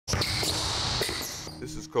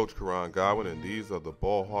This is Coach Karan Godwin, and these are the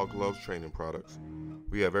Ball Hog Gloves training products.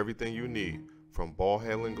 We have everything you need, from ball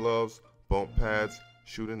handling gloves, bump pads,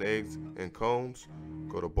 shooting eggs, and cones.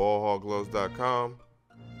 Go to ballhoggloves.com.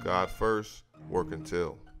 God first, work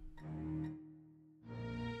until.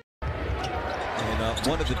 And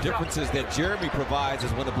one of the differences that Jeremy provides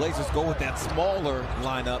is when the Blazers go with that smaller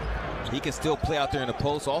lineup, he can still play out there in the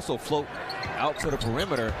post, also float out to the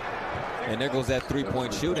perimeter, and there goes that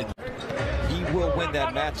three-point shooting. He will win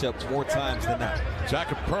that matchup more times than not.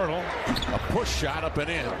 Jakob Poeltl, a push shot up and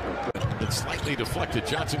in. It's slightly deflected.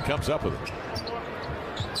 Johnson comes up with it.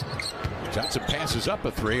 Johnson passes up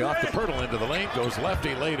a three off the Poeltl into the lane, goes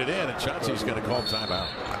lefty, laid it in, and Chauncey's going to call timeout.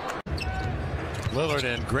 Lillard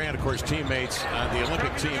and Grant, of course, teammates on the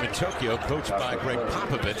Olympic team in Tokyo, coached by Greg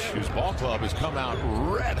Popovich, whose ball club has come out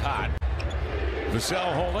red hot.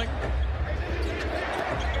 Vassell holding.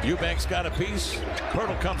 Eubanks got a piece.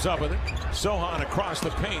 Poeltl comes up with it. Sohan across the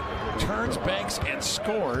paint, turns Banks and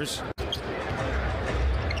scores.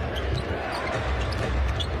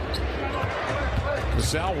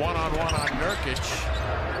 Vassell one-on-one on Nurkic.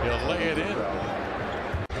 He'll lay it in.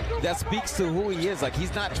 That speaks to who he is. Like,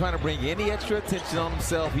 he's not trying to bring any extra attention on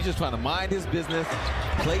himself. He's just trying to mind his business,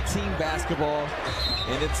 play team basketball,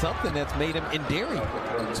 and it's something that's made him endearing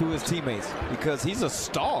to his teammates because he's a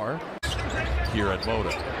star here at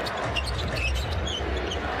Moda.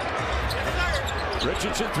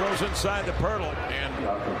 Richardson throws inside to Poeltl,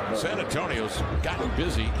 and San Antonio's gotten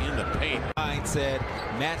busy in the paint. Said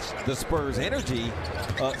match the Spurs' energy.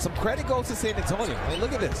 Some credit goes to San Antonio. I mean,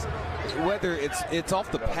 look at this. Whether it's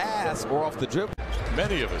off the pass or off the dribble.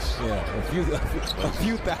 Many of us. Yeah, a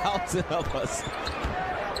few thousand of us.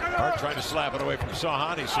 Hart trying to slap it away from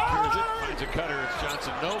Sohan. He secures it, finds a cutter. It's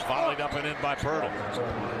Johnson. No, volleyed up and in by Poeltl.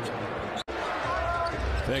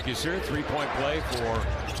 Thank you, sir. Three-point play for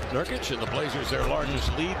Nurkic, and the Blazers their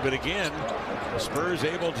largest lead. But again, the Spurs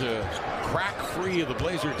able to crack free of the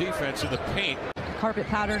Blazer defense in the paint. Carpet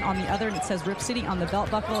pattern on the other, and it says Rip City on the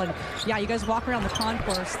belt buckle. And yeah, you guys walk around the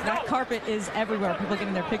concourse. That carpet is everywhere. People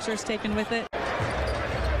getting their pictures taken with it.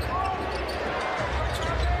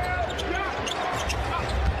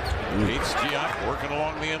 Bates Giop working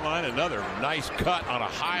along the inline. Another nice cut on a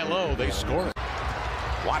high-low. They score it.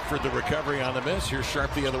 Watford the recovery on the miss. Here's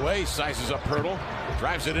Sharp the other way. Sizes up Poeltl.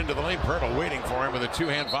 Drives it into the lane. Poeltl waiting for him with a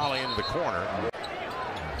two-hand volley into the corner.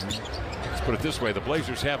 Let's put it this way. The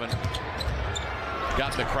Blazers haven't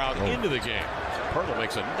gotten the crowd into the game. Poeltl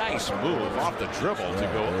makes a nice move off the dribble to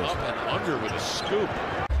go up and under with a scoop.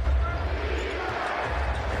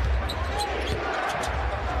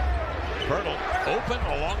 Poeltl open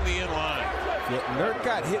along the inline. Yeah, Nurk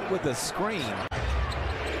got hit with a screen.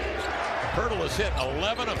 Poeltl has hit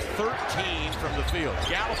 11 of 13 from the field.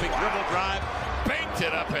 Galloping dribble drive, banked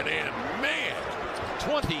it up and in. Man,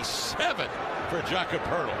 27 for Jakob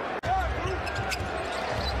Poeltl.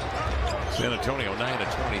 San Antonio 9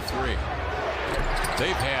 of 23.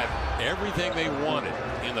 They've had everything they wanted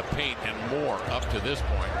in the paint and more up to this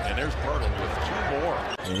point. And there's Poeltl with two more.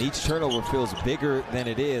 And each turnover feels bigger than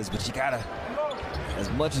it is, but you gotta, as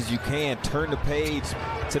much as you can, turn the page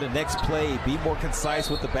to the next play, be more concise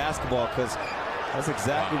with the basketball, because that's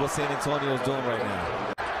exactly what San Antonio is doing right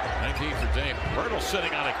now. 19 for Dame. Poeltl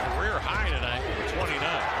sitting on a career high tonight with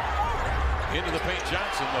 29. Into the paint,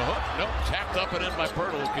 Johnson, the hook. Nope, tapped up and in by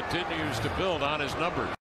Poeltl, who continues to build on his numbers.